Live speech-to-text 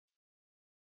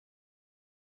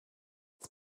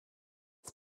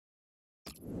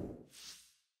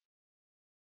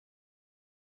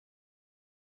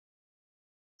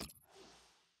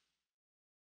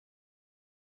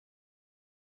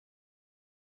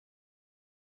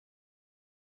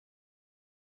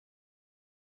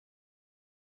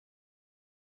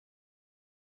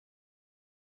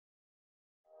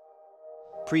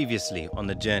Previously on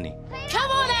The Journey. Come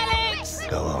on, Alex!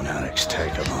 Go on, Alex,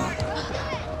 take him on.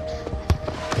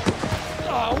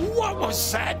 Oh, what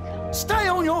was that? Stay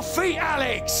on your feet,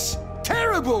 Alex!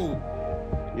 Terrible!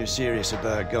 You're serious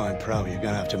about going pro, you're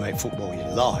going to have to make football your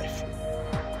life.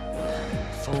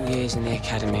 4 years in the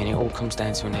academy and it all comes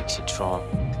down to an exit trial.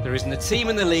 There isn't a team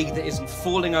in the league that isn't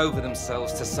falling over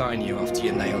themselves to sign you after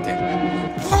you nailed it.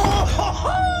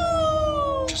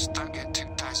 Just don't get too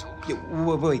dazzled. Yeah,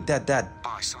 wait, Dad.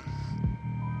 Bye, son.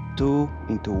 2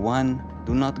 into 1,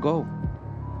 do not go.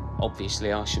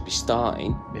 Obviously, I should be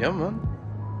starting. Yeah, man.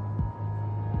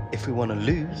 If we want to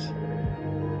lose.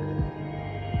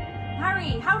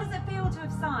 Harry, how does it feel to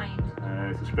have signed?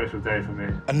 It's a special day for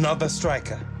me. Another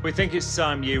striker. We think it's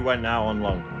time you went out on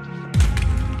loan.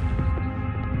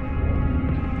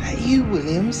 That you,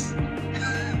 Williams?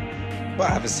 Well,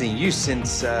 I haven't seen you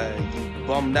since you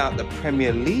bombed out the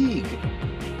Premier League.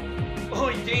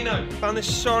 Oi, Dino. Found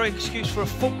this sorry excuse for a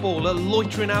footballer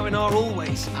loitering out in our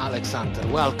hallways. Alexander,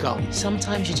 welcome.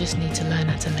 Sometimes you just need to learn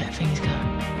how to let things go.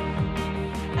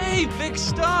 Hey, big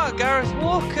star, Gareth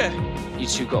Walker. You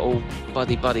two got all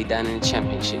buddy down in the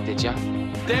Championship, did ya?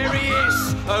 There he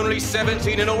is! Only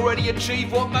 17 and already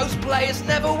achieved what most players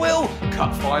never will.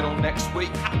 Cup final next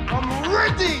week. I'm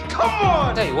ready! Come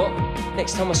on! Tell you what,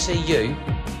 next time I see you,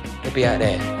 you'll be out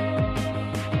there.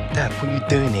 Dad, what are you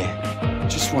doing here?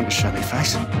 Just want to show me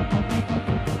face.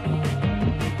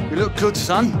 You look good,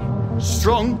 son.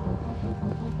 Strong.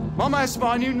 Mama has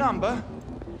my new number.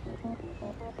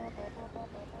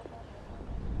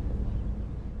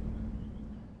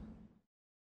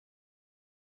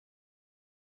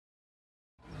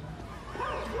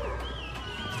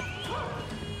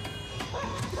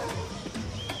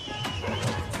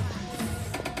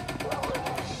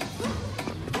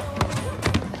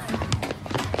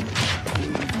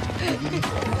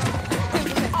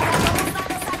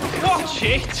 Watch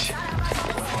it!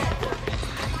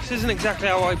 This isn't exactly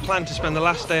how I planned to spend the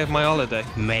last day of my holiday.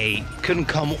 Mate, couldn't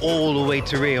come all the way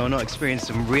to Rio and not experience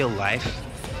some real life.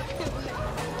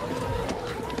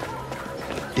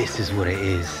 This is what it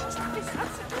is.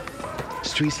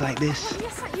 Streets like this,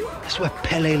 that's where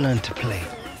Pele learned to play.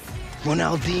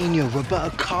 Ronaldinho, Roberto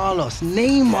Carlos,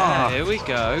 Neymar. Yeah, here we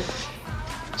go.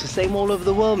 It's the same all over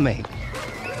the world, mate.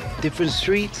 Different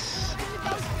streets,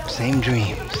 same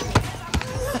dreams.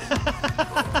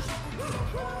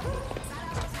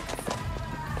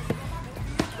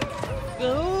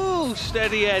 Oh,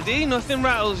 steady Eddie. Nothing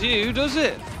rattles you, does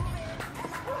it?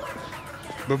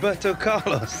 Roberto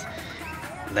Carlos,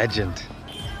 legend.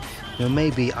 You know,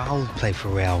 maybe I'll play for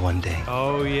Real one day.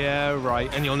 Oh, yeah,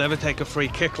 right. And you'll never take a free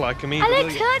kick like him either,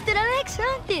 will you?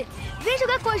 Alexander, vem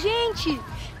jogar com a gente.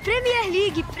 Premier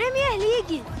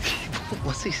League.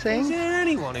 What's he Is saying? there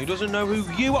anyone who doesn't know who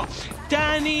you are?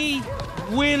 Danny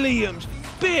Williams,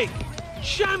 big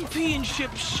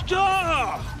championship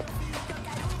star.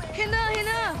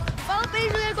 Renan, fala pra ele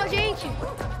jogar com a gente.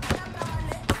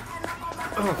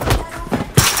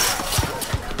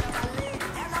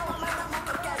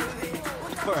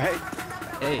 All right.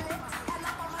 Hey,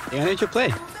 you need to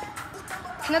play.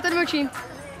 Renan tá no meu time.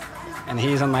 And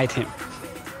he's on my team.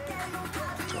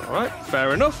 All right,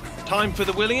 fair enough. Time for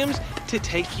the Williams to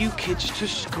take you kids to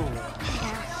school.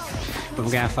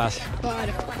 Vamos ganhar fácil.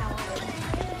 Bora.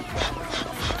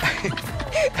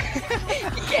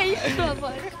 Que é isso,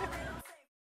 amor?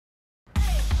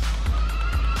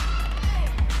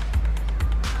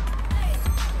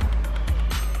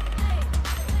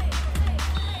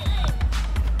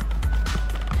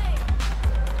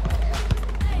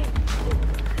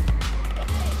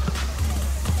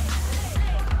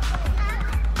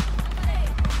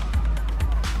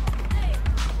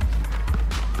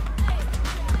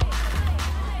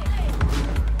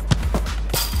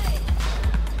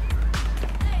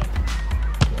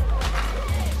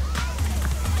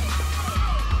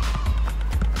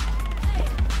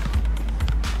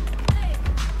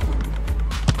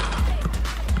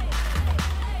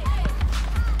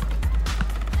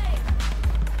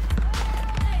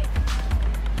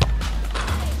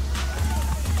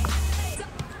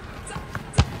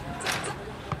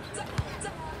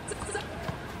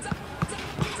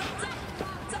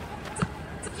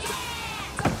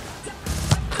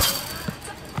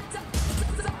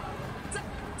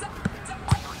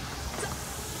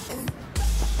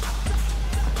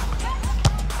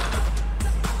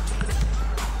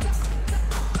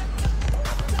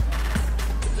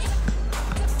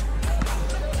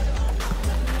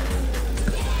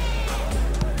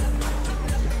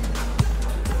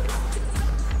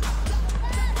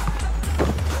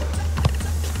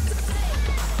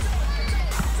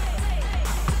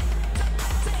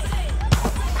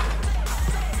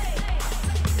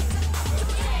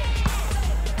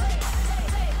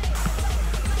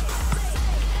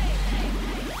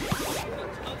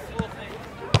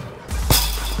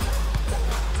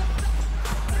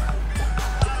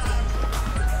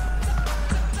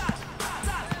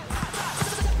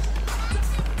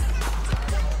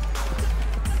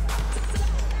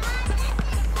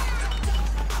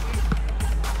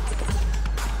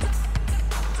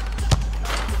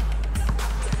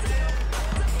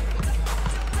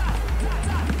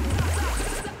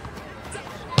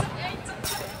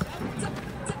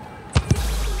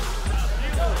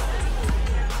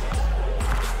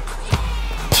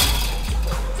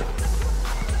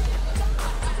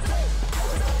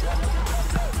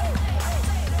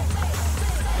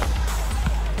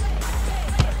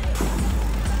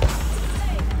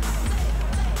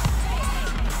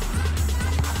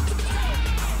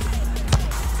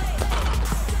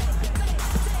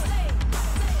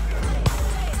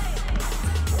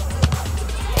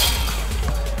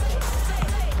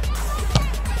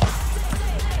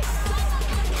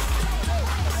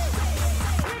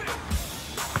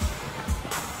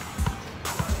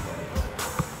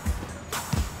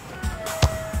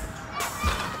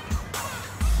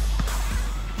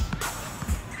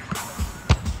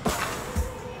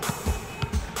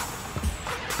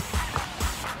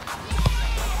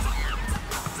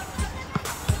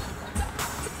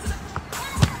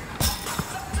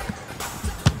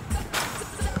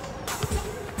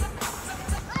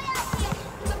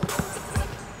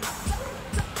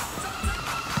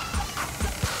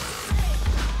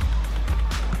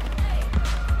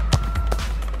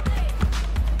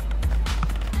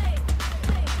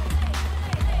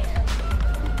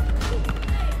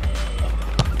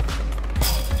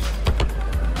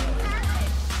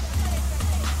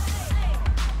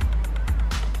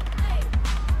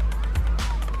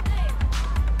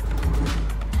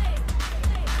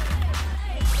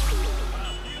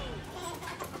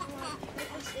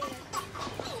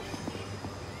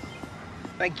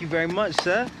 Thank you very much,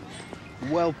 sir.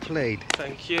 Well played.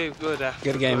 Thank you. Good effort.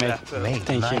 Good game, mate. Mate, Thank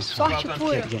you. nice. Well Sorte done.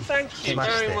 pura. Thank you Smash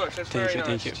very it. much. That's Thank very you,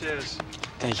 nice. thank you. Cheers.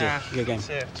 Thank you. Good game.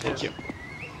 See ya. Thank Cheers. you.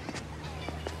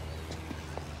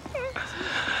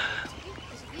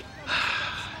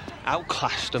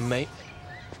 Outclassed him, mate.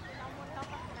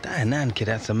 That Hernan kid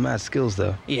had some mad skills,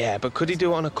 though. Yeah, but could he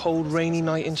do it on a cold, rainy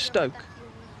night in Stoke?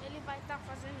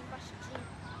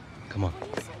 Come on.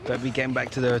 Better be getting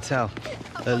back to the hotel.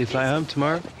 Early flight home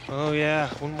tomorrow? Oh, yeah.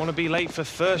 Wouldn't want to be late for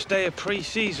first day of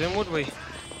pre-season, would we?